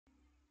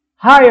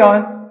Hi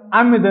all,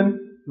 I'm Midun.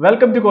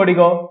 Welcome to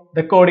Codigo,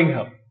 the Coding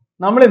Hub.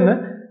 നമ്മൾ ഇന്ന്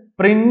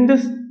print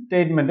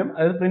സ്റ്റേറ്റ്മെന്റും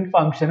അതായത് print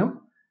ഫംഗ്ഷനും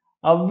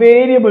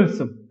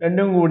വേരിയബിൾസും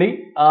രണ്ടും കൂടി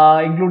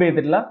ഇൻക്ലൂഡ്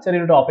ചെയ്തിട്ടുള്ള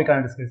ചെറിയൊരു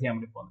ടോപ്പിക്കാണ് ഡിസ്കസ് ചെയ്യാൻ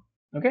വേണ്ടി പോകുന്നത്.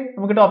 ഓക്കെ,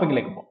 നമുക്ക്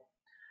ടോപ്പിക്കിലേക്ക് പോകാം.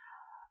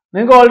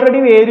 നിങ്ങൾക്ക്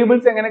ഓൾറെഡി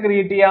വേരിയബിൾസ് എങ്ങനെ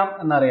ക്രിയേറ്റ് ചെയ്യാം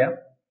എന്നറിയാം.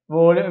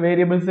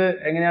 വേരിയബിൾസ്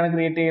എങ്ങനെയാണ്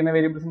ക്രിയേറ്റ് ചെയ്യുന്നത്,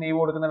 വേരിയബിൾസ് നെയിം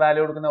കൊടുക്കുന്ന,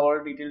 വാല്യൂ കൊടുക്കുന്ന all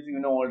details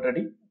you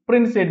already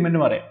print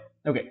സ്റ്റേറ്റ്മെന്റും അറിയാം.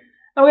 ഓക്കെ,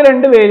 നമുക്ക്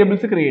രണ്ട്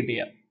വേരിയബിൾസ് ക്രിയേറ്റ്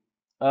ചെയ്യാം.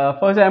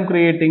 First I am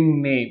creating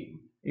name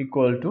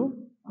equal to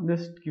I'm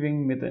just giving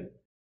Midun.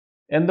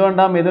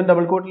 എന്തുകൊണ്ടാ Midun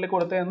double കോട്ടിലേക്ക്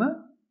കൊടുത്തതെന്ന്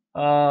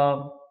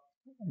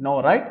no,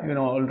 right? You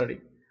know already.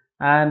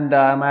 And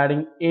I'm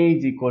adding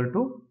age equal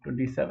to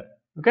 27.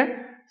 Okay,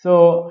 so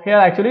here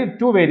actually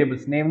two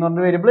variables, name എന്ന്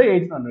പറഞ്ഞ variable,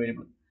 age എന്ന് പറഞ്ഞ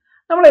variable.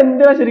 നമ്മൾ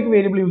എന്തിനാ ശരിക്കും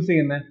variable use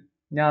ചെയ്യുന്നത്?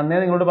 ഞാൻ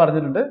അന്നേ നിങ്ങളോട്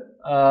പറഞ്ഞിട്ടുണ്ട്,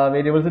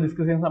 വേരിയബിൾസ്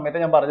ഡിസ്കസ് ചെയ്യുന്ന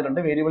സമയത്ത് ഞാൻ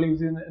പറഞ്ഞിട്ടുണ്ട് വേരിയബിൾ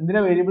യൂസ് ചെയ്യുന്നത്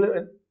എന്തിനാ, വേരിയബിൾ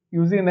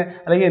യൂസ് ചെയ്യുന്നത്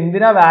അല്ലെങ്കിൽ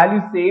എന്തിനാ വാല്യൂ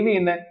സേവ്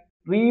ചെയ്യുന്നത്,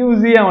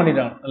 റീയൂസ് ചെയ്യാൻ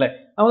വേണ്ടിയിട്ടാണ് അല്ലെ.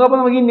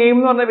 നമുക്ക് ഈ നെയിം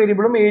എന്ന് പറഞ്ഞ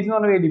വേരിയബിളും ഏജ് എന്ന്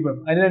പറഞ്ഞ വേരിയബിളും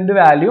അതിന് രണ്ട്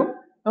വാല്യൂ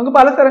നമുക്ക്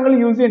പല സ്ഥലങ്ങളിൽ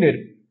യൂസ് ചെയ്യേണ്ടി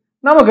വരും.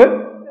 നമുക്ക്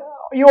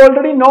you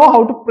already know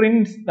how to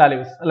print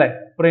values അല്ലെ,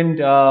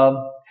 പ്രിന്റ്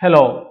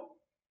ഹലോ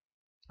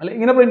അല്ലെ,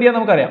 ഇങ്ങനെ പ്രിന്റ് ചെയ്യാൻ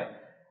നമുക്കറിയാം.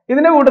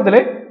 ഇതിന്റെ കൂട്ടത്തിൽ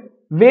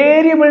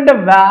വേരിയബിളിന്റെ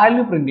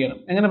വാല്യൂ പ്രിന്റ്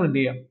ചെയ്യണം. എങ്ങനെ പ്രിന്റ്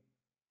ചെയ്യാം?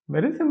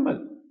 വെരി സിമ്പിൾ,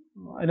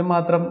 അതിന്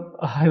മാത്രം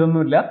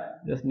ഇതൊന്നുമില്ല,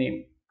 ജസ്റ്റ് നെയിം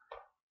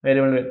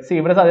വേരിയബിൾ. സി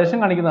ഇവിടെ സജഷൻ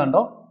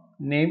കാണിക്കുന്നുണ്ടോ,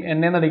 നെയിം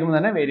എന്നെ നടിക്കുമ്പോൾ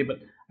തന്നെ വേരിയബിൾ,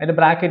 അതിന്റെ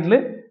ബ്രാക്കറ്റിൽ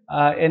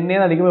എന്നെ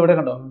നടിക്കുമ്പോൾ ഇവിടെ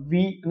കണ്ടോ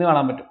വി എന്ന്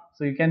കാണാൻ പറ്റും.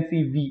 So you can see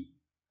V,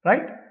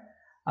 right?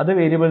 അത്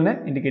വേരിയബിളിനെ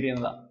ഇൻഡിക്കേറ്റ്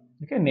ചെയ്യുന്നതാണ്.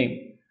 Okay, name.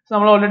 സോ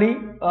നമ്മൾ ഓൾറെഡി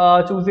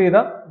ചൂസ് ചെയ്ത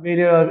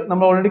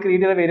നമ്മൾ ഓൾറെഡി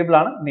ക്രിയേറ്റ് ചെയ്ത വേരിയബിൾ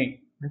ആണ് നെയിം.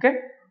 ഓക്കെ,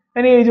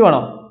 അതിന് ഏജ്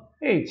വേണം,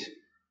 ഏജ്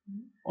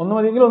ഒന്ന്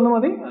മതിയെങ്കിൽ ഒന്ന്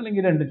മതി,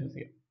 അല്ലെങ്കിൽ രണ്ട് ചൂസ്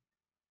ചെയ്യാം.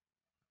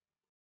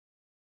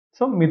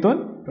 So Mithun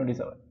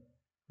 27.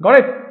 Got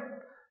it?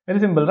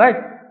 Very simple,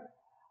 right?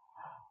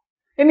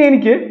 ഇനി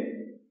എനിക്ക്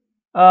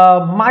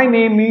my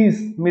name is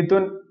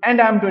Mithun and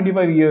I am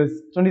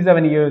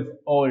 27 years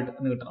old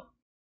എന്ന് കിട്ടണം.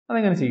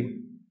 അതെങ്ങനെ ചെയ്യും?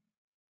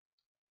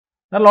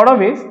 There are a lot of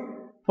ways.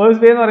 First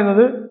way എന്ന്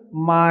പറയുന്നത്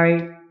my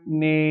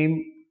name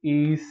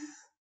is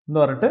എന്ന്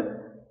പറഞ്ഞിട്ട്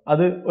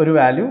അത് ഒരു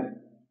വാല്യൂ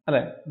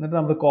അല്ലെ, എന്നിട്ട്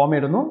നമ്മൾ കോമ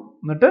ഇടുന്നു,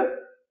 എന്നിട്ട്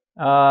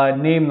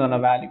നെയിം എന്ന് പറഞ്ഞ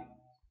വാല്യൂ.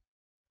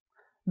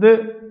 ഇത്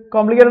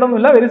കോംപ്ലിക്കേറ്റഡ്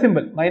ഒന്നുമില്ല, very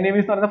simple. My name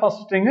is എന്ന് പറയുന്ന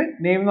ഫസ്റ്റ് സ്ട്രിങ്,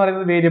 നെയിം എന്ന്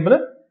പറയുന്നത് variable,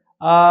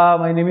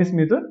 my name is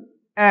Mithun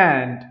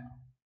and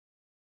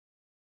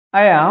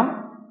I am,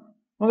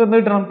 നമുക്ക് എന്ത്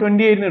കിട്ടണം?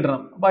 28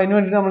 കിട്ടണം. അപ്പൊ അതിന്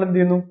വേണ്ടിയിട്ട് നമ്മൾ എന്ത്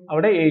ചെയ്യുന്നു,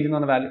 അവിടെ ഏജ് എന്ന്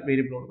പറഞ്ഞ വാല്യൂ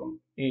വേരിയബിൾ കൊടുക്കുന്നു.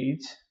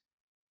 Age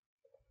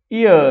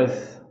years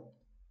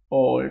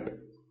old.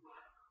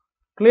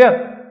 ക്ലിയർ?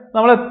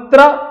 നമ്മൾ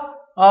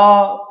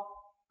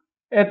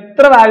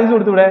എത്ര വാല്യൂസ്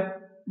കൊടുത്തു ഇവിടെ?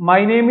 മൈ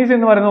നെയിം ഈസ്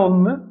എന്ന് പറയുന്ന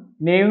ഒന്ന്,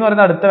 നെയിം എന്ന്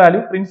പറയുന്ന അടുത്ത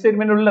വാല്യൂ, പ്രിന്റ്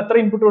സ്റ്റേറ്റ്മെന്റിനുള്ളിൽ എത്ര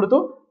ഇൻപുട്ട് കൊടുത്തു?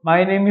 മൈ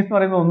നെയിം ഈസ് എന്ന്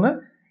പറയുന്ന ഒന്ന്.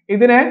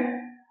 ഇതിനെ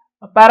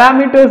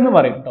പാരാമീറ്റേഴ്സ് എന്ന്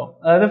പറയും കേട്ടോ,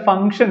 അതായത്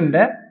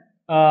ഫംഗ്ഷന്റെ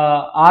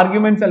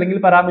ആർഗ്യുമെന്റ്സ് അല്ലെങ്കിൽ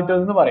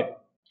പാരാമീറ്റേഴ്സ് എന്ന് പറയും.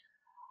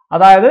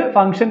 അതായത്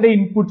ഫംഗ്ഷന്റെ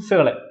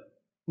ഇൻപുട്സുകളെ.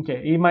 ഓക്കെ,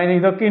 ഈ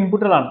ഇതൊക്കെ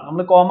ഇൻപുട്ടുകളാണ്.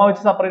 നമ്മൾ കോമ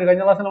വെച്ച് സെപ്പറേറ്റ്,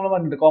 കഴിഞ്ഞ ക്ലാസ്സിൽ നമ്മൾ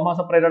പറഞ്ഞിട്ടുണ്ട് കോമ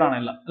സെപ്പറേറ്റഡ് ആണ്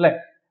എല്ലാം അല്ലെ.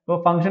 അപ്പോൾ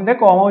ഫംഗ്ഷന്റെ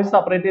കോമ വെച്ച്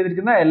സെപ്പറേറ്റ്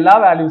ചെയ്തിരിക്കുന്ന എല്ലാ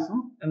വാല്യൂസും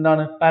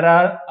എന്താണ്?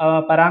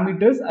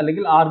 പാരാമീറ്റേഴ്സ്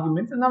അല്ലെങ്കിൽ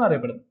ആർഗ്യുമെന്റ്സ് എന്നാണ്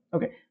അറിയപ്പെടുന്നത്.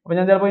 ഓക്കെ, അപ്പൊ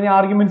ഞാൻ ചിലപ്പോൾ ഇനി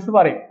ആർഗ്യുമെന്റ്സ്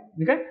പറയും.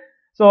 ഓക്കെ,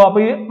 സോ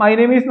അപ്പൊ ഈ മൈ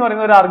നെയിം ഈസ് എന്ന്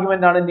പറയുന്ന ഒരു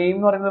ആർഗ്യുമെന്റ് ആണ്, നെയിം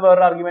എന്ന് പറയുന്നത്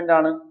വേറൊരു ആർഗ്യുമെന്റ്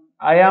ആണ്,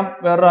 ഐ ആം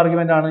വേറൊരു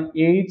ആർഗ്യുമെന്റ് ആണ്,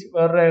 ഏജ്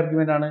വേറൊരു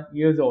ആർഗ്യുമെന്റ് ആണ്,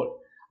 ഇയേഴ്സ് ഓൾഡ്.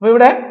 അപ്പൊ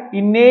ഇവിടെ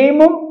ഈ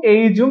നെയിമും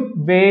ഏജും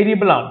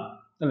വേരിയബിൾ ആണ്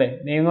അല്ലെ.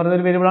 നെയിം എന്ന് പറയുന്ന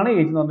ഒരു വേരിയബിൾ ആണ്,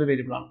 ഏജ് എന്ന് പറയുന്ന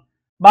വേരിയബിൾ ആണ്,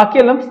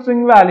 ബാക്കിയെല്ലാം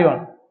സ്ട്രിംഗ് വാല്യൂ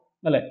ആണ്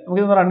അല്ലെ. നമുക്ക്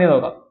ഇതൊന്ന് റൺ ചെയ്ത്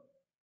നോക്കാം.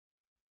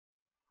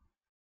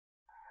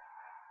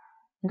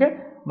 Okay,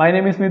 my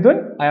name is Mithun,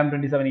 I am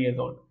 27 years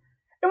old.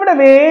 ഇവിടെ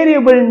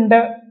വേരിയബിളിന്റെ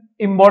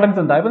ഇമ്പോർട്ടൻസ്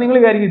എന്താ? ഇപ്പൊ നിങ്ങൾ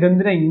വിചാരിക്കും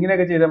ഇതെന്തിനാ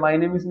ഇങ്ങനെയൊക്കെ ചെയ്തത്, my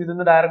name is Mithun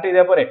direct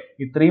ചെയ്താൽ പോരെ,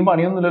 ഇത്രയും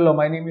പണിയൊന്നുമില്ലല്ലോ.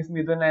 My name is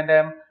Mithun and I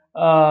am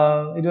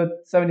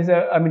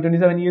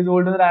 27 years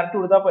old എന്ന് ഡയറക്റ്റ്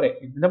കൊടുത്താൽ പോരെ,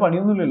 ഇതിന്റെ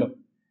പണിയൊന്നുമില്ലല്ലോ.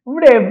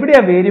 ഇവിടെ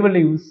എവിടെയാ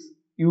വേരിയബിളിന്റെ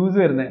യൂസ്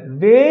വരുന്നത്?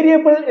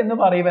 വേരിയബിൾ എന്ന്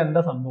പറയുമ്പോൾ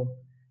എന്താ സംഭവം?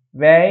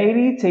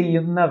 വേരി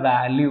ചെയ്യുന്ന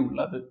വാല്യൂ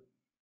ഉള്ളത്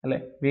അല്ലെ,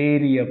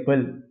 വേരിയബിൾ,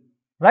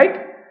 റൈറ്റ്?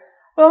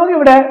 അപ്പൊ നമുക്ക്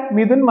ഇവിടെ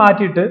മിഥുൻ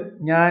മാറ്റിയിട്ട്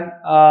ഞാൻ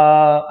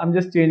I am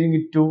just changing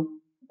it to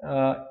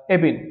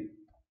Ebin.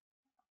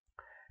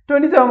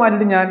 27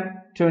 മാറ്റിയിട്ട് ഞാൻ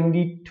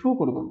 22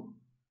 കൊടുക്കുന്നു.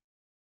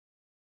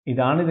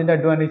 ഇതാണ് ഇതിന്റെ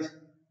advantage.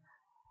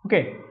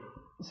 Okay,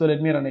 so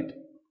let me run it.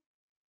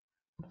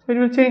 So it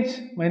will change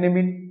my name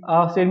in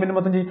statement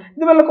മൊത്തം ചെയ്യും.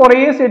 ഇതുപോലെ കുറേ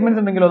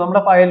സ്റ്റേറ്റ്മെന്റ്സ് ഉണ്ടെങ്കിലോ,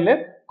 നമ്മുടെ ഫയലിൽ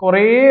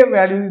കുറേ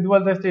വാല്യൂ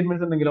ഇതുപോലത്തെ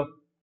സ്റ്റേറ്റ്മെന്റ്സ് ഉണ്ടെങ്കിലോ,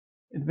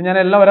 ഇപ്പൊ ഞാൻ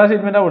എല്ലാം ഒരാ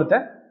സ്റ്റേറ്റ്മെന്റാണ് കൊടുത്തത്,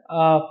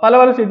 പല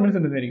സ്റ്റേറ്റ്മെന്റ്സ്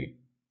ഉണ്ടെന്നായിരിക്കും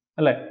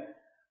അല്ലെ.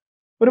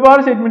 ഒരുപാട്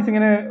സ്റ്റേറ്റ്മെന്റ്സ്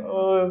ഇങ്ങനെ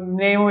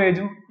നെയിമും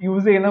ഏജും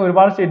യൂസ് ചെയ്യുന്ന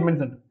ഒരുപാട്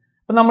സ്റ്റേറ്റ്മെന്റ്സ് ഉണ്ട്.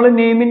 അപ്പൊ നമ്മൾ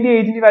നെയിമിന്റെ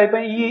ഏജിന്റെ വാല്യൂ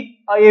ഇപ്പൊ ഈ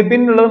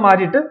എബിൻ ഉള്ളത്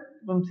മാറ്റിയിട്ട്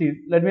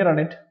let me run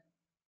it.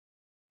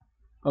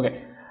 Okay,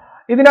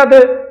 ഇതിനകത്ത്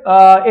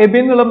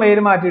എബിൻ എന്നുള്ള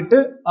പേര് മാറ്റിയിട്ട്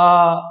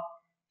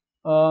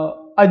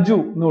അജു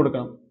എന്ന്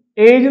കൊടുക്കണം.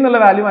 ഏജ് എന്നുള്ള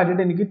വാല്യൂ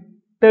മാറ്റിയിട്ട് എനിക്ക്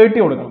 30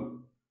 കൊടുക്കണം.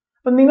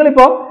 അപ്പൊ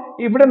നിങ്ങളിപ്പോ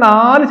ഇവിടെ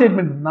 4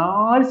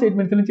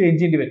 സ്റ്റേറ്റ്മെന്റ്സിലും ചേഞ്ച്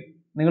ചെയ്യേണ്ടി വരും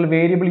നിങ്ങൾ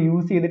വേരിയബിൾ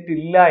യൂസ്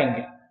ചെയ്തിട്ടില്ല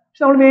എങ്കിൽ.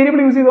 പക്ഷെ നമ്മൾ വേരിയബിൾ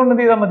യൂസ് ചെയ്തുകൊണ്ട്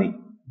എന്ത് ചെയ്താൽ മതി?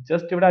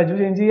 ജസ്റ്റ് ഇവിടെ അജു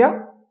ചേഞ്ച് ചെയ്യാം,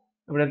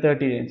 ഇവിടെ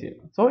 30 ചേഞ്ച് ചെയ്യാം.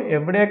 സോ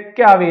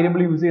എവിടെയൊക്കെ ആ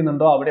വേരിയബിൾ യൂസ്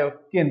ചെയ്യുന്നുണ്ടോ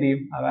അവിടെയൊക്കെ എന്ത്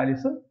ചെയ്യും? ആ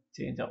വാല്യൂസ്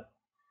ചേഞ്ച് ആവും.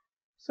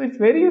 So it's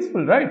very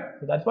useful, right?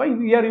 So that's why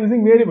we are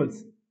using variables.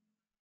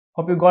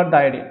 Hope you got the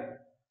idea.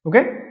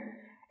 Okay?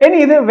 ഇനി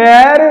ഇത്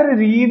വേറൊരു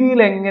രീതിയിൽ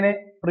എങ്ങനെ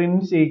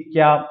പ്രിന്റ്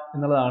ചെയ്യിക്കാം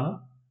എന്നുള്ളതാണ്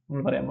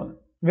നമ്മൾ പറയാൻ പോകുന്നത്.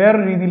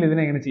 വേറൊരു രീതിയിൽ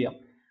ഇതിനെ എങ്ങനെ ചെയ്യാം.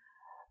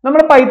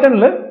 നമ്മുടെ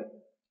പൈത്തണിൽ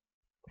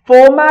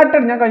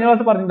ഫോർമാറ്റഡ്, ഞാൻ കഴിഞ്ഞ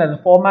ക്ലാസ്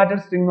പറഞ്ഞിട്ടുണ്ടായിരുന്നു,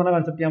 ഫോർമാറ്റഡ് സ്ട്രിംഗ് എന്ന് പറഞ്ഞ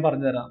കൺസെപ്റ്റ് ഞാൻ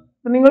പറഞ്ഞു തരാം.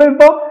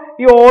 നിങ്ങളിപ്പോ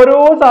ഈ ഓരോ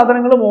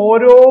സാധനങ്ങളും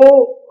ഓരോ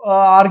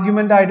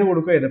ആർഗ്യുമെന്റ് ആയിട്ട്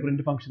കൊടുക്കുക ചെയ്തത്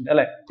പ്രിന്റ് ഫംഗ്ഷൻ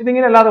അല്ലെ.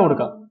 ഇതിങ്ങനെ അല്ലാതെ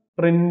കൊടുക്കാം.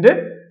 പ്രിന്റ്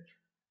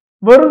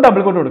വെറും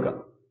ഡബിൾ കോട്ട് കൊടുക്കാം.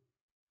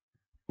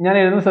 ഞാൻ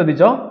എഴുതുന്നത്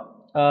ശ്രദ്ധിച്ചോ.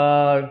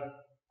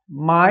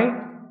 My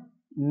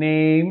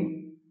name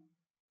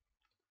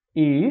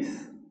is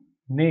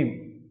name.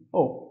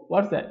 Oh,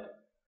 what's that?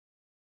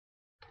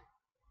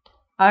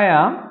 I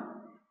am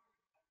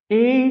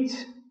 8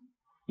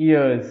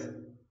 years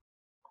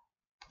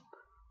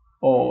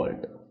old.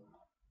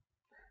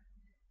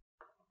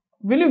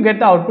 Will you get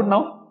the output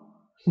now?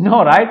 No,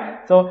 right?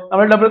 So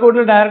നമ്മൾ ഡബിൾ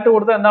കോട്ടിൽ ഡയറക്റ്റ്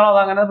കൊടുത്താൽ എന്താണോ അത്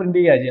അങ്ങനെ പ്രിന്റ്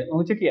ചെയ്യുക.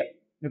 നമുക്ക് ചെക്ക് ചെയ്യാം.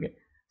 ഓക്കെ,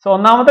 സോ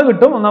ഒന്നാമത്തെ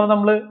കിട്ടും. ഒന്നാമത്തെ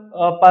നമ്മൾ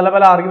പല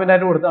പല ആർഗ്യുമെന്റ്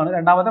ആയിട്ട് കൊടുത്താണ്.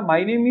 രണ്ടാമത്തെ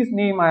my name is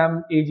name, I am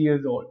 8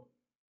 years old.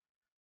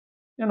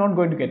 You are not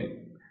going to get it.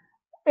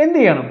 എന്ത്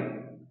ചെയ്യണം?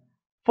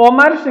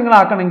 ഫോർമാറ്റ് സ്ട്രിംഗ്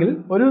ആക്കണമെങ്കിൽ,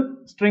 ഒരു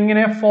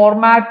സ്ട്രിങ്ങിനെ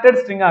ഫോർമാറ്റഡ്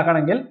സ്ട്രിംഗ്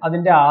ആക്കണമെങ്കിൽ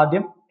അതിന്റെ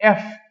ആദ്യം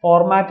എഫ്,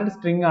 ഫോർമാറ്റഡ്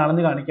സ്ട്രിംഗ്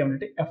ആണെന്ന് കാണിക്കാൻ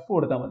വേണ്ടിയിട്ട് എഫ്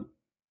കൊടുത്താൽ മതി.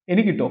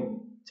 എനിക്ക് കിട്ടുമോ?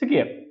 ചെക്ക്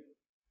ചെയ്യാം.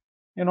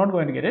 You are not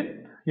going to get it.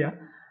 Yeah,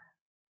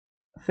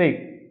 same.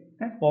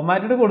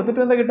 Formatted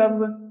കൊടുത്തിട്ട് എന്താ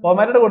കിട്ടാത്തത്?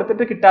 ഫോർമാറ്റഡ്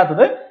കൊടുത്തിട്ട്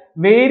കിട്ടാത്തത്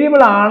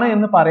വേരിയബിൾ ആണ്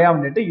എന്ന് പറയാൻ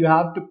വേണ്ടിയിട്ട് you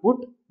have to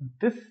put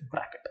this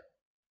bracket.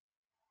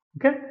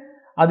 Okay,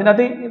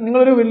 അതിനകത്ത്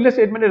നിങ്ങളൊരു വലിയ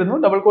സ്റ്റേറ്റ്മെന്റ് എഴുതുന്നു,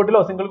 ഡബിൾ കോട്ടിലോ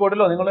സിംഗിൾ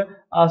കോട്ടിലോ നിങ്ങൾ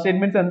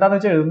സ്റ്റേറ്റ്മെന്റ്സ് എന്താണെന്ന്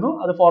വെച്ചാൽ എഴുതുന്നു.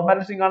 അത്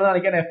ഫോർമാറ്റഡ് സ്ട്രിംഗ് ആണെന്ന്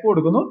കാണിക്കാൻ എഫ്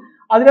കൊടുക്കുന്നു.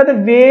 അതിനകത്ത്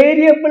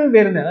വേരിയബിൾ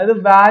വരുന്ന, അതായത്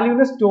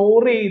വാല്യൂവിനെ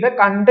സ്റ്റോർ ചെയ്ത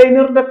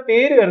കണ്ടെയ്നറിന്റെ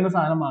പേര് വരുന്ന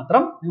സാധനം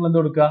മാത്രം നിങ്ങൾ എന്ത്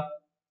കൊടുക്കുക?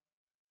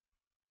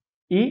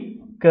 ഈ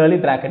കേളി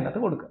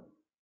ബ്രാക്കറ്റിനകത്ത് കൊടുക്കുക.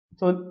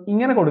 സോ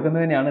ഇങ്ങനെ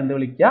കൊടുക്കുന്നതിനെയാണ് എന്ത്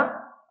വിളിക്കുക?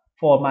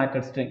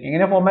 Formatted string.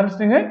 എങ്ങനെ ഫോർമാറ്റഡ്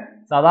സ്ട്രിംഗ്?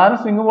 സാധാരണ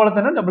സ്ട്രിംഗ് പോലെ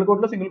തന്നെ ഡബിൾ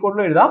കോട്ടിലോ സിംഗിൾ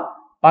കോട്ടിലോ എഴുതാം.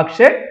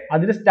 പക്ഷേ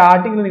അതിന്റെ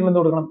സ്റ്റാർട്ടിങ്ങിൽ നിങ്ങൾ എന്ത്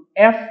കൊടുക്കണം?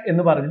 എഫ്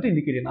എന്ന് പറഞ്ഞിട്ട്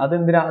ഇൻഡിക്കേറ്റ് ചെയ്യണം.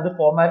 അതെന്തിനാ? അത്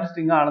ഫോർമാറ്റഡ്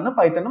സ്ട്രിംഗ് ആണെന്ന്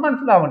പൈത്തണിന്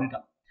മനസ്സിലാവാൻ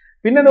വേണ്ടിയിട്ടാണ്.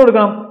 പിന്നെ എന്ത്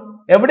കൊടുക്കണം?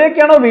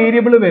 എവിടെയൊക്കെയാണോ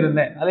വേരിയബിൾ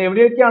വരുന്നത്, അത്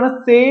എവിടെയൊക്കെയാണ്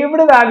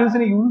സേവ്ഡ്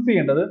വാല്യൂസിന് യൂസ്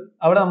ചെയ്യേണ്ടത്,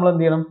 അവിടെ നമ്മൾ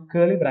എന്ത് ചെയ്യണം?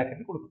 കേളി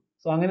ബ്രാക്കറ്റ് കൊടുക്കണം.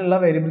 സോ അങ്ങനെയുള്ള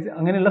വേരിയബിൾസ്,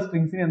 അങ്ങനെയുള്ള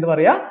സ്ട്രിംഗ്സിന് എന്ത്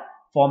പറയാ?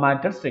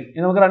 Formatted string.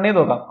 ഇനി നമുക്ക് റൺ ചെയ്ത്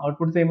നോക്കാം.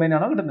 ഔട്ട്പുട്ട് സെയിം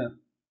തന്നെയാണോ കിട്ടുന്നത്?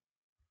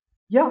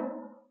 യാ,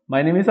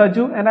 my name is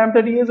Aju and I am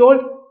 30 years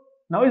old.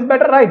 Now is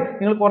better, right?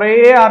 നിങ്ങൾ കുറേ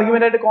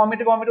ആർഗ്യുമെന്റ് ആയിട്ട്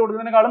കോമന്റ്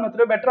കൊടുക്കുന്നതിനേക്കാളും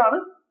എത്രയോ ബെറ്റർ ആണ്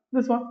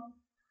this one.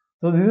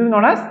 So this is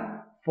known as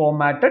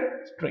formatted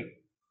string.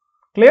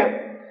 Clear?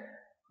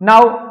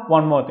 Now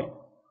one more thing.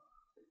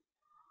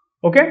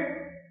 Okay?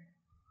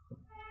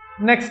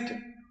 Next,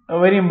 a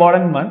very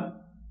important one.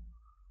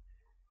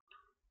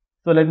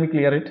 So let me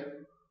clear it.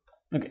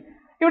 Okay.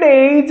 ഇവിടെ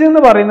age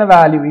എന്ന് പറയുന്ന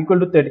value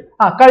equal to 30.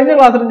 കഴിഞ്ഞ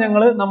ക്ലാസ്സിൽ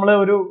നമ്മൾ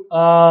ഒരു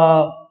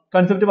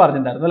concept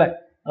പറഞ്ഞിട്ടുണ്ടായിരുന്നു അല്ലെ.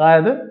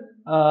 അതായത്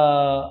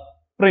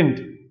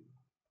print.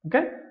 Okay,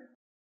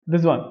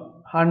 this one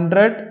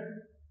 100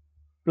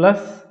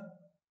 plus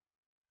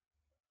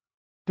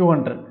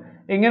 200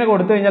 ഇങ്ങനെ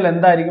കൊടുത്തു കഴിഞ്ഞാൽ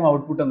എന്തായിരിക്കും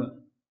ഔട്ട്പുട്ട് എന്ന്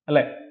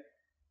അല്ലെ?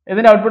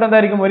 ഇതിന്റെ ഔട്ട്പുട്ട്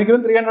എന്തായിരിക്കും?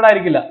 ഒരിക്കലും 300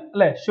 ആയിരിക്കില്ല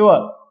അല്ലെ?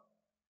 ഷുവർ.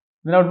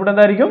 ഇതിന്റെ ഔട്ട്പുട്ട്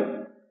എന്തായിരിക്കും?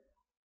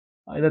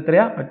 ഇത്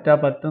എത്രയാ? 10,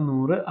 10,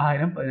 100,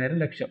 1000, 10,000,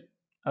 ലക്ഷം,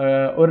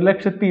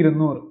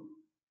 1,200,000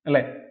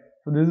 അല്ലെ?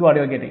 So this is what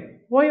you are getting.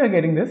 Why you are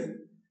getting this?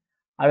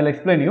 I will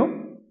explain you.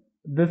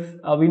 This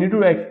we need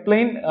to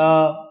explain.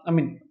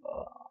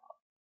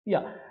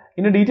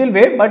 In a detailed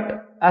way, but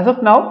as of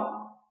now,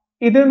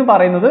 ഇത് എന്ന്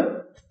പറയുന്നത്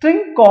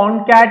string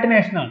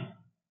concatenation ആണ്.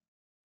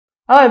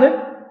 അതായത്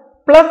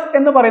plus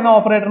എന്ന് പറയുന്ന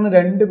ഓപ്പറേറ്ററിന്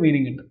രണ്ട്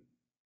meaning ഉണ്ട്.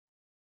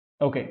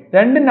 Okay,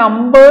 രണ്ട്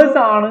നമ്പേഴ്സ്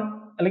ആണ്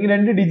അല്ലെങ്കിൽ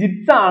രണ്ട്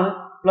ഡിജിറ്റ്സ് ആണ്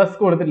പ്ലസ്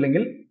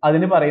കൊടുത്തിട്ടില്ലെങ്കിൽ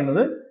അതിന്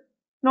പറയുന്നത്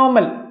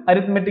നോർമൽ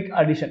അരിത്മെറ്റിക്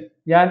അഡിഷൻ.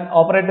 ഞാൻ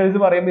ഓപ്പറേറ്റേഴ്സ്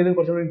പറയുമ്പോൾ ഇത്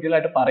കുറച്ചുകൂടി ഡീറ്റെയിൽ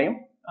ആയിട്ട് പറയും.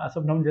 As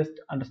of now just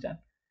understand.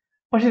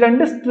 പക്ഷെ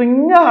രണ്ട്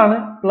സ്ട്രിംഗ് ആണ്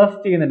പ്ലസ്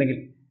ചെയ്യുന്നുണ്ടെങ്കിൽ,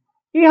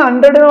 ഈ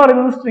 100 എന്ന്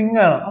പറയുന്നത് സ്ട്രിംഗ്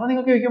ആണ്. അപ്പൊ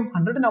നിങ്ങൾക്ക് ചോദിക്കും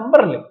 100 നമ്പർ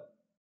അല്ലേ?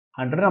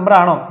 100 നമ്പർ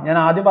ആണോ? ഞാൻ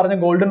ആദ്യം പറഞ്ഞ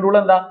ഗോൾഡൻ റൂൾ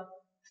എന്താ?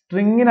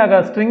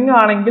 സ്ട്രിംഗ്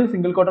ആണെങ്കിൽ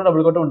സിംഗിൾ കോട്ടോ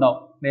ഡബിൾ കോട്ടോ ഉണ്ടാവും.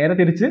 നേരെ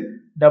തിരിച്ച്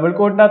ഡബിൾ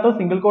കോട്ടിനകത്തോ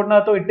സിംഗിൾ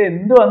കോട്ടിനകത്തോ ഇട്ട്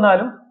എന്ത്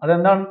വന്നാലും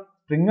അതെന്താണ്?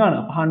 സ്ട്രിംഗ് ആണ്.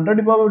 അപ്പൊ 100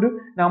 ഇപ്പോൾ ഒരു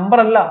നമ്പർ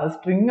അല്ല, അത്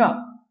സ്ട്രിംഗ് ആണ്.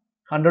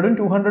 100ഉം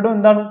 200ഉം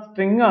എന്താണ്?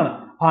 സ്ട്രിംഗ് ആണ്.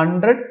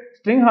 100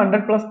 സ്ട്രിംഗ്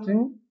 100 പ്ലസ്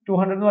സ്ട്രിംഗ്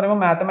 200 എന്ന് പറയുമ്പോൾ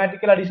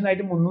മാത്തമാറ്റിക്കൽ അഡീഷൻ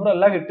ആയിട്ട് 300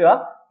 അല്ല കിട്ടുക.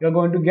 You are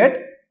going to get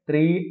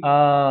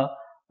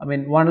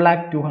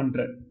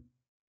 1,02,00,000.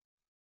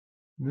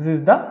 This is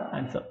the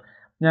answer.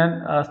 ഞാൻ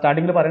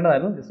സ്റ്റാർട്ടിങ്ങിൽ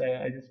പറയേണ്ടതായിരുന്നു.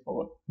 I just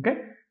forgot. Okay,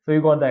 so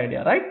you got the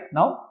idea, right?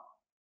 Now,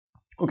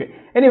 okay.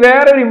 ഇനി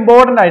വേറെ ഒരു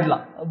ഇമ്പോർട്ടന്റ് ആയിട്ടുള്ള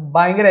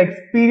ഭയങ്കര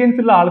എക്സ്പീരിയൻസ്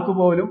ഉള്ള ആൾക്ക്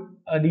പോലും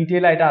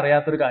ഡീറ്റെയിൽ ആയിട്ട്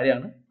അറിയാത്തൊരു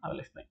കാര്യമാണ്. I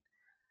will explain.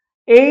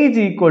 Age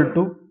equal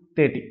to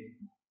 30.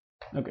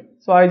 Okay,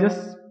 so I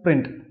just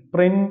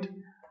print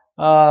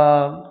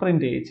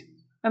age.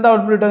 എന്താ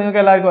ഔട്ട്പുട്ട് കിട്ടുക?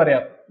 നിങ്ങൾക്ക് എല്ലാവർക്കും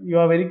അറിയാം. You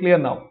are very clear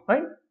now,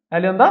 right?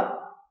 Value എന്താ?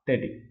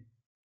 30,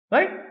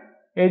 right?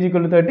 Age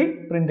equal to 30,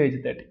 print age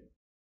 30.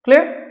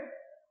 Clear?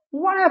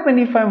 What happens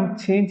if I am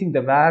changing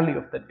the value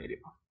of that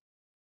variable?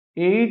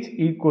 Age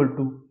equal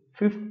to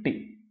 50.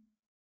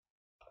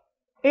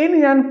 ഇനി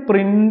ഞാൻ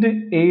print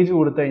age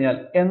കൊടുത്തു കഴിഞ്ഞാൽ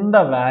എന്താ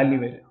വാല്യൂ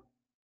വരിക?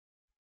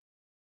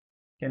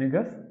 Can you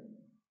guess?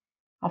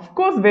 Of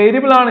course,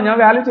 variable ആണ്. ഞാൻ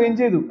value change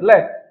ചെയ്തു അല്ലേ?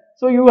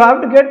 So you have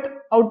to get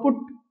output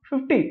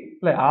 50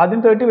 അല്ലേ? ആദ്യം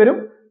 30 വരും,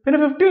 പിന്നെ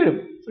 50 വരും.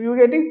 So you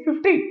getting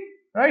 50,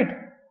 right?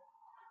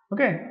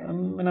 Okay,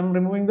 when I'm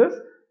removing this,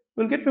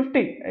 we'll get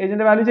 50. Age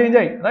ന്റെ വാല്യൂ ചേഞ്ച്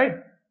ആയി, right?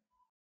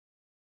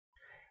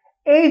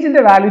 Age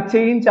ന്റെ വാല്യൂ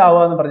ചേഞ്ച്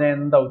ആവുക എന്ന് പറഞ്ഞാൽ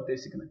എന്താ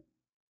ഉദ്ദേശിക്കുന്നത്?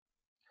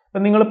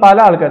 അപ്പം നിങ്ങൾ പല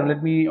ആൾക്കാരും,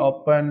 let me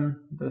open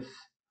this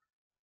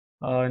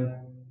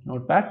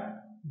notepad,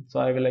 so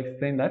I will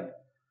explain that.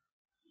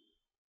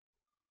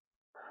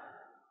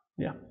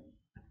 Yeah,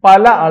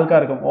 പല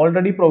ആൾക്കാർക്കും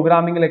ഓൾറെഡി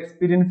പ്രോഗ്രാമിംഗിൽ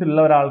എക്സ്പീരിയൻസ് ഉള്ള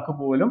ഒരാൾക്ക്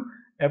പോലും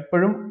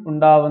എപ്പോഴും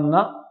ഉണ്ടാവുന്ന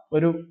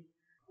ഒരു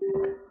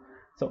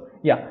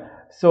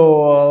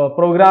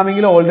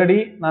പ്രോഗ്രാമിംഗിൽ ഓൾറെഡി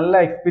നല്ല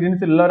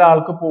എക്സ്പീരിയൻസ് ഉള്ള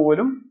ഒരാൾക്ക്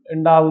പോലും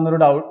ഉണ്ടാവുന്ന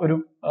ഒരു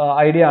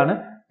ഐഡിയ ആണ്.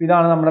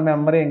 ഇതാണ് നമ്മുടെ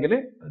മെമ്മറി എങ്കിൽ,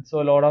 so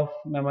load of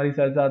memory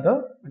cells അത്.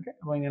 ഓക്കെ,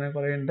 അപ്പോൾ ഇങ്ങനെ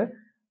കുറേ ഉണ്ട്.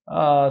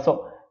 സോ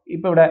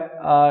ഇപ്പൊ ഇവിടെ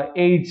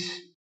ഏജ്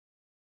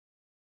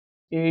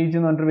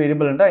എന്ന് പറഞ്ഞൊരു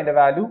വേരിയബിൾ ഉണ്ട്, അതിന്റെ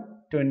വാല്യൂ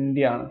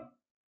 20 ആണ്,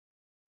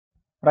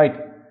 റൈറ്റ്?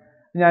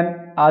 ഞാൻ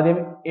ആദ്യം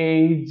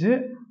ഏജ്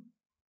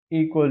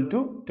ഈക്വൽ ടു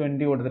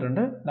 20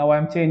 കൊടുത്തിട്ടുണ്ട്. Now I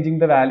M changing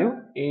the value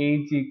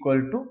age equal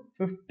to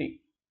 50.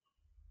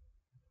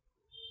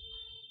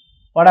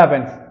 What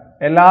happens?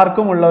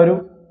 എല്ലാവർക്കും ഉള്ള ഒരു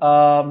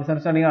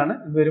മിസ്അണ്ടർസ്റ്റാൻഡിംഗ് ആണ്.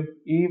 ഇത് വരും,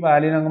 ഈ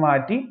വാല്യൂനെ അങ്ങ്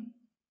മാറ്റി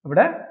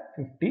ഇവിടെ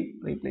 50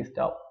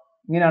 റീപ്ലേസ്ഡ് ആവും.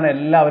 ഇങ്ങനെയാണ്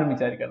എല്ലാവരും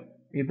വിചാരിക്കുന്നത്.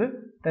 ഇത്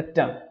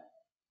തെറ്റാണ്.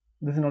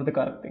 This is not the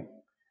correct thing.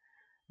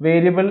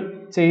 Variable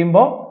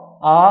ചെയ്യുമ്പോൾ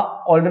ആ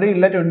ഓൾറെഡി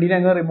ഉള്ള 20നെ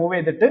അങ്ങ് റിമൂവ്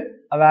ചെയ്തിട്ട്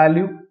ആ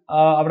വാല്യൂ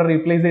അവിടെ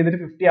റീപ്ലേസ് ചെയ്തിട്ട്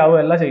 50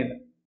 ആവുകയല്ല ചെയ്യുന്നത്.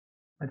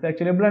 It's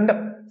actually blunder,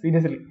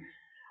 seriously.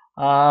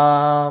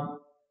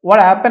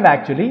 What happened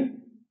actually,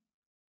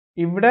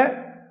 ഇവിടെ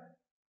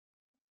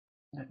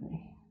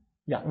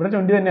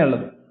 20 തന്നെയാണ്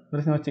ഉള്ളത്. There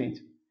is no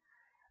change.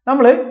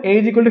 നമ്മൾ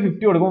ഏജ് ഈക്വൽ ടു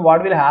 50 കൊടുക്കുമ്പോൾ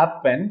വാട്ട് വിൽ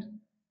ഹാപ്പൻ,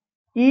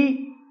 ഈ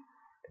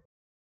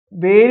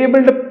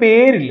വേരിയബിളിന്റെ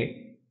പേരില്ലേ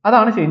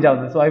അതാണ് ചേഞ്ച്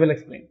ആവുന്നത്. So I will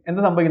explain.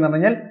 എന്താ സംഭവിക്കുന്നത്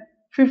പറഞ്ഞാൽ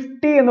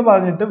 50 എന്ന്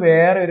പറഞ്ഞിട്ട്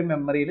വേറെ ഒരു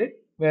മെമ്മറിയിൽ,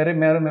 വേറെ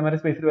മെമ്മറി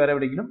സ്പേസിൽ, വേറെ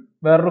എവിടെയെങ്കിലും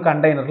വേറൊരു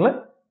കണ്ടെയ്നറിൽ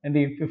എന്ത്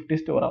ചെയ്യും, 50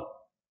 സ്റ്റോർ ആവും.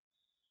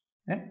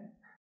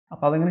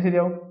 അപ്പൊ അതെങ്ങനെ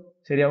ശരിയാവും?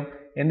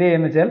 എന്ത്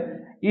ചെയ്യുന്ന വെച്ചാൽ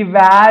ഈ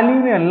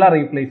വാല്യൂവിനെ അല്ല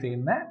റീപ്ലേസ്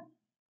ചെയ്യുന്ന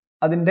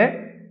അതിന്റെ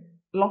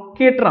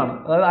ലൊക്കേറ്റർ ആണ്,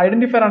 അതായത്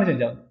ഐഡന്റിഫയർ ആണ്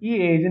ചേഞ്ച് ആവുന്നത്. ഈ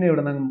ഏജിനെ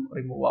ഇവിടെ നിന്ന്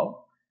റിമൂവ് ആവും.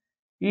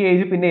 ഈ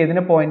ഏജ് പിന്നെ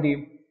ഏതിനെ പോയിന്റ്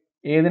ചെയ്യും,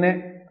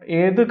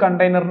 ഏത്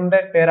കണ്ടെയ്നറിന്റെ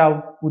പേരാവും,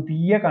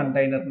 പുതിയ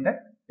കണ്ടെയ്നറിന്റെ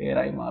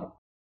പേരായി മാറും.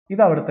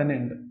 ഇത് അവിടെ തന്നെ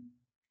ഉണ്ട്.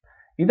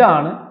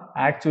 ഇതാണ്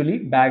ആക്ച്വലി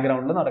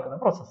ബാക്ക്ഗ്രൗണ്ടിൽ നടക്കുന്ന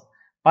പ്രോസസ്സ്.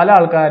 പല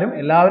ആൾക്കാരും,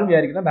 എല്ലാവരും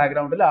വിചാരിക്കുന്ന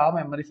ബാക്ക്ഗ്രൗണ്ടിൽ ആ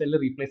മെമ്മറി സെല്ല്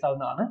റീപ്ലേസ്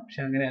ആവുന്നതാണ്.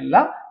 പക്ഷെ അങ്ങനെയല്ല.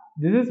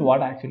 This is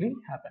what actually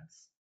happens.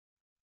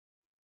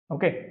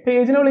 Okay,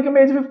 ഏജിനെ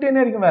വിളിക്കുമ്പോൾ ഏജ് 50 തന്നെ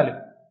ആയിരിക്കും വാല്യൂ,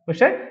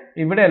 പക്ഷെ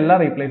ഇവിടെ എല്ലാം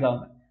റീപ്ലേസ്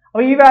ആവുന്നത്.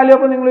 അപ്പൊ ഈ വാല്യൂ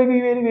അപ്പൊ നിങ്ങൾ ഈ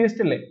വാല്യൂ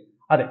വേസ്റ്റ് അല്ലേ?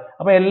 അതെ.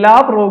 അപ്പൊ എല്ലാ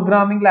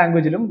പ്രോഗ്രാമിംഗ്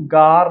ലാംഗ്വേജിലും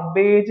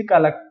ഗാർബേജ്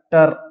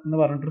കളക്ടർ എന്ന്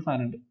പറഞ്ഞിട്ടൊരു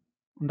സാധനം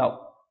ഉണ്ടാവും.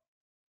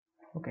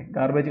 Okay,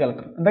 garbage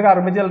collector. എന്താ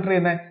ഗാർബേജ് കളക്ടർ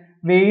ചെയ്യുന്നത്?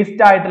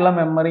 വേസ്റ്റ് ആയിട്ടുള്ള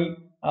മെമ്മറി,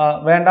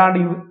 വേണ്ടാണ്ട്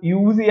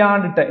യൂസ്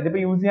ചെയ്യാണ്ടിട്ട്, ഇതിപ്പോ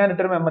യൂസ്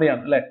ചെയ്യാണ്ടിട്ടൊരു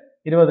മെമ്മറിയാണ് അല്ലെ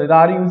 20, ഇത്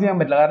ആരും യൂസ് ചെയ്യാൻ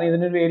പറ്റില്ല, കാരണം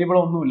ഇതിനൊരു വേരിയബിൾ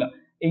ഒന്നുമില്ല.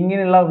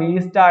 ഇങ്ങനെയുള്ള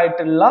വേസ്റ്റ്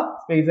ആയിട്ടുള്ള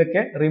സ്പേസ്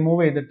ഒക്കെ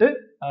റിമൂവ് ചെയ്തിട്ട്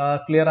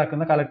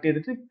കളക്ട്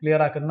ചെയ്തിട്ട്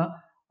ക്ലിയർ ആക്കുന്ന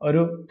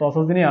ഒരു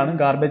പ്രോസസ്സിനെയാണ്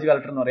ഗാർബേജ്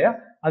കളക്ടർ എന്ന് പറയുക.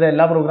 അത്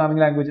എല്ലാ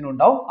പ്രോഗ്രാമിംഗ് ലാംഗ്വേജിനും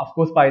ഉണ്ടാവും.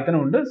 അഫ്കോഴ്സ് പൈത്തനും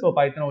ഉണ്ട്. So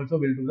python also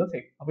will do the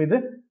same. അപ്പൊ ഇത്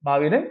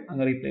ഭാവിയിൽ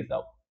അങ്ങ് റീപ്ലേസ്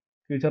ആവും,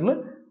 ഫ്യൂച്ചറിൽ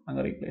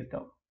അങ്ങ് റീപ്ലേസ്ഡ്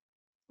ആവും.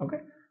 Okay,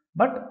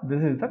 but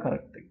this is the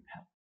correct thing.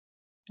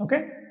 Okay,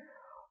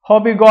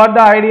 hope you got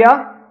the idea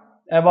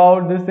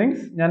about this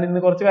things. ഞാൻ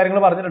ഇന്ന് കുറച്ച്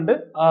കാര്യങ്ങൾ പറഞ്ഞിട്ടുണ്ട്.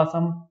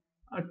 സം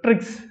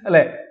ട്രിക്സ്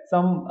അല്ലെ,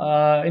 സം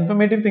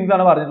ഇൻഫർമേറ്റീവ് തിങ്സ്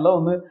ആണ് പറഞ്ഞിട്ടുള്ളത്.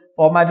 ഒന്ന്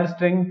ഫോർമാറ്റഡ്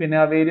സ്ട്രിംഗ്, പിന്നെ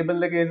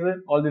വേരിയബിളിന്റെ case,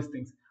 all these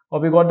things.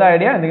 Hope you got the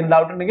idea. എന്തെങ്കിലും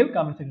ഡൗട്ട് ഉണ്ടെങ്കിൽ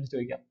കമന്റ് സെക്ഷനിൽ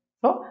ചോദിക്കാം.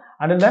 So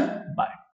until then, bye.